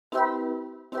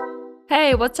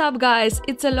Hey, what's up guys?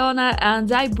 It's Alona and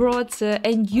I brought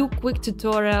a new quick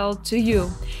tutorial to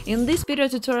you. In this video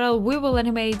tutorial we will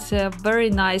animate very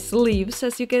nice leaves,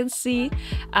 as you can see,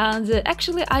 and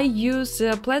actually I use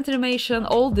plant animation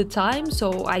all the time,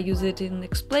 so I use it in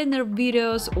explainer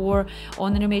videos or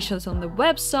on animations on the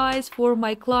websites for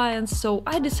my clients, so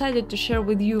I decided to share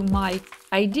with you my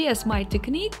ideas, my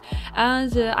technique,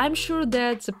 and I'm sure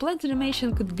that plant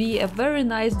animation could be a very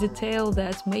nice detail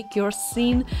that make your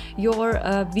scene, your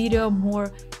video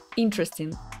more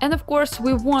interesting. And of course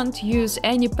we won't use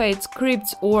any paid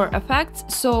scripts or effects,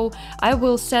 so I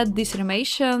will set this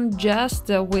animation just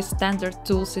with standard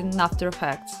tools in After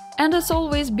Effects. And as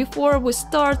always, before we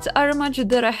start, I remind you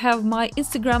that I have my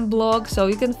Instagram blog, so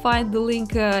you can find the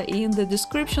link in the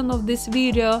description of this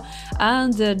video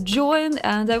and join,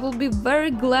 and I will be very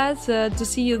glad to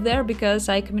see you there because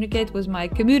I communicate with my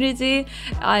community,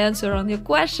 I answer on your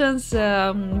questions,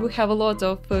 we have a lot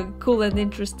of cool and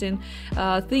interesting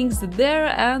things there,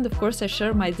 and of course I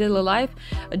share my daily life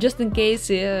just in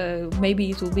case maybe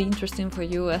it will be interesting for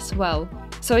you as well.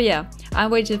 So yeah, I'm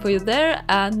waiting for you there,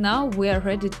 and now we are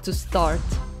ready to start.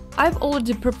 I've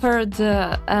already prepared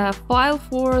a file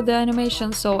for the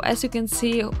animation, so as you can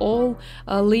see, all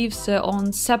leaves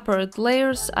on separate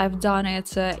layers. I've done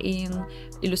it in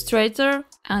Illustrator,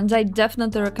 and I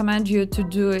definitely recommend you to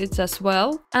do it as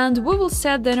well. And we will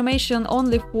set the animation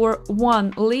only for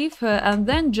one leaf and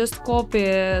then just copy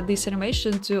this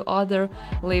animation to other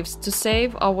leaves to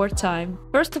save our time.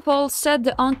 First of all, set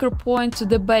the anchor point to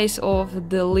the base of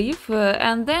the leaf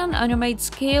and then animate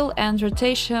scale and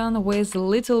rotation with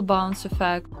little bounce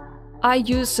effect. I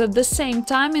use the same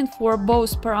timing for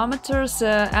both parameters,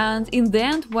 and in the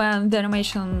end, when the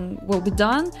animation will be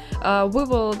done, we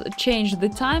will change the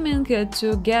timing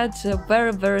to get a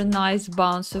very nice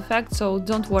bounce effect, so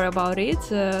don't worry about it.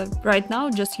 Right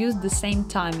now, just use the same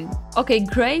timing. Okay,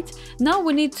 great. Now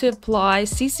we need to apply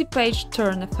CC page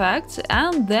turn effect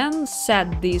and then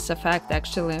set this effect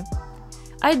actually.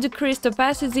 I decreased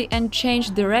opacity and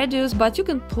changed the radius, but you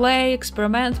can play,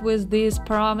 experiment with these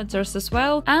parameters as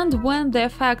well, and when the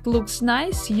effect looks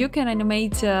nice, you can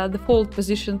animate the fold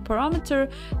position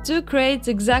parameter to create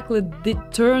exactly the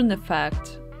turn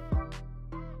effect.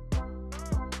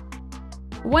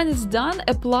 When it's done,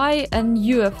 apply a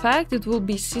new effect, it will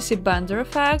be CC Bender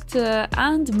effect,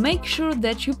 and make sure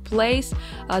that you place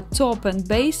top and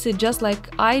base just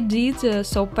like I did,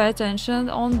 so pay attention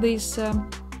on this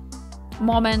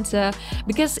moment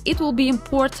because it will be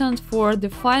important for the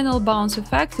final bounce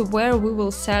effect where we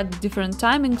will set different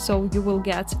timing, so you will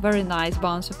get very nice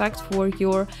bounce effect for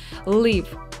your leaf.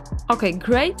 Okay,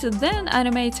 great. Then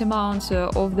animate amount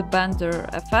of the bender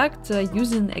effect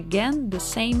using again the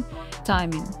same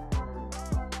timing.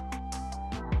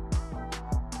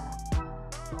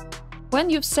 When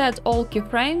you've set all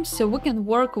keyframes, we can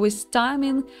work with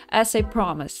timing as I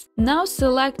promised. Now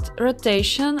select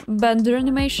rotation, bender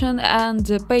animation and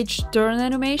page turn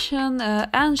animation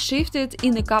and shift it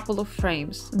in a couple of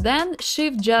frames. Then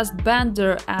shift just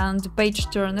bender and page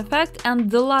turn effect, and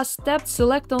the last step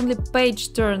select only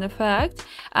page turn effect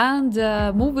and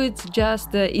move it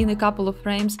just in a couple of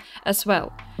frames as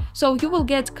well. So you will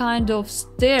get kind of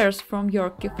stairs from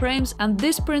your keyframes, and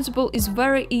this principle is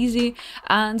very easy,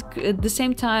 and at the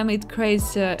same time it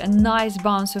creates a nice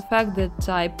bounce effect that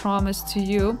I promised to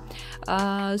you.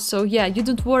 So yeah, you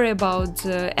don't worry about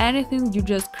anything, you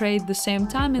just create the same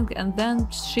timing and then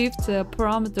shift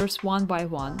parameters one by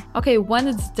one. Okay, when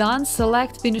it's done,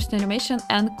 select finished animation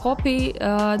and copy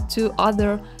to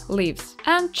other leaves.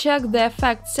 And check the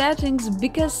effect settings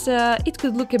because it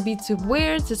could look a bit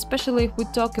weird, especially if we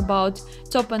talk about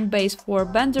top and base for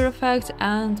bender effect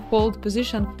and fold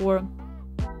position for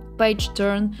page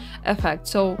turn effect.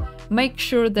 So make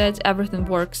sure that everything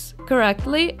works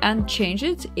correctly and change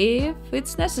it if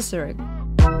it's necessary.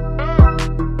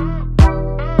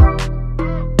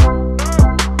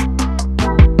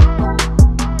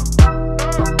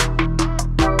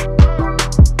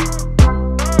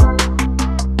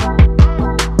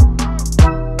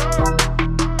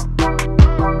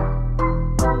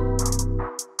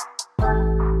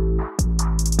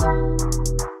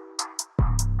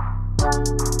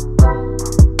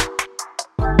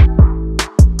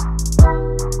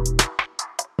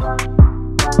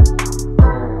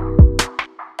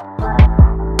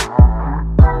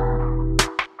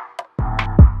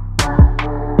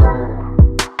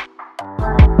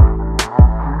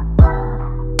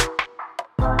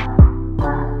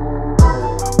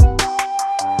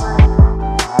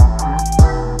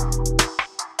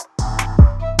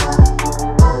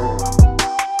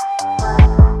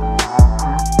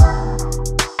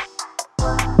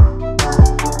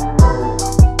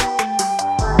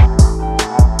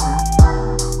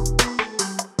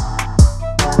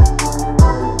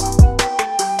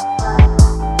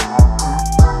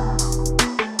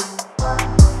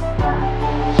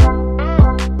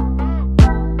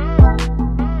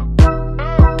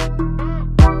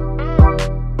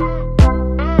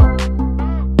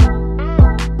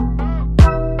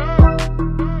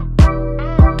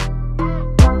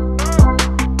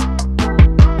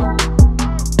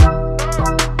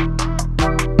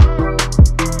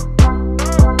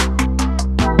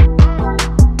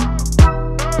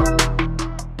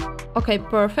 Okay,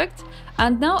 perfect.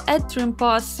 And now add trim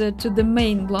pass to the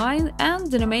main line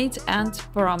and animate and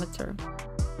parameter.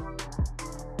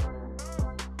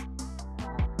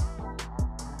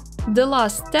 The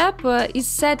last step is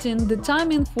setting the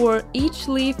timing for each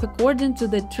leaf according to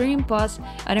the trim pass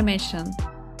animation.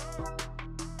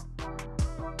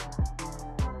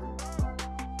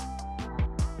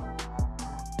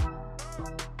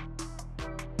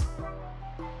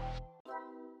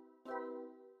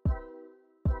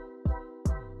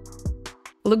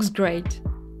 Looks great.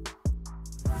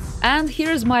 And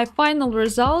here's my final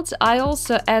result. I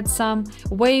also add some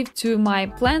wave to my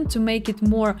plant to make it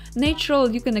more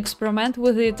natural. You can experiment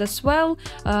with it as well,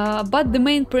 but the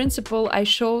main principle I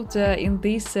showed in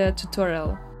this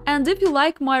tutorial. And if you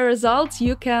like my results,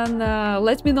 you can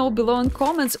let me know below in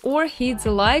comments, or hit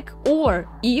the like, or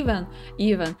even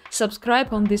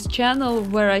subscribe on this channel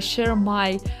where I share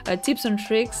my tips and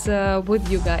tricks with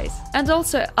you guys. And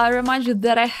also I remind you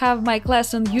that I have my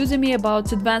class on Udemy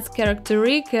about advanced character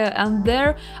rig, and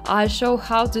there I show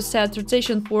how to set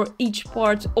rotation for each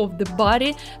part of the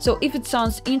body. So if it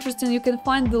sounds interesting, you can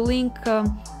find the link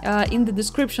in the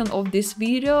description of this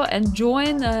video and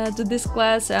join to this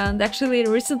class. And actually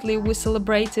recently we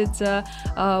celebrated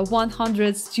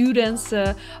 100 students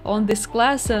on this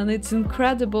class, and it's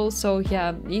incredible. So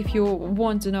yeah, if you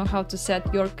want to know how to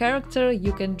set your character,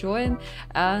 you can join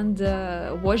and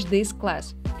watch this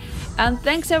class. And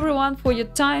thanks everyone for your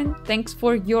time, thanks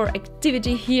for your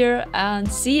activity here, and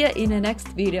see you in the next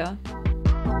video.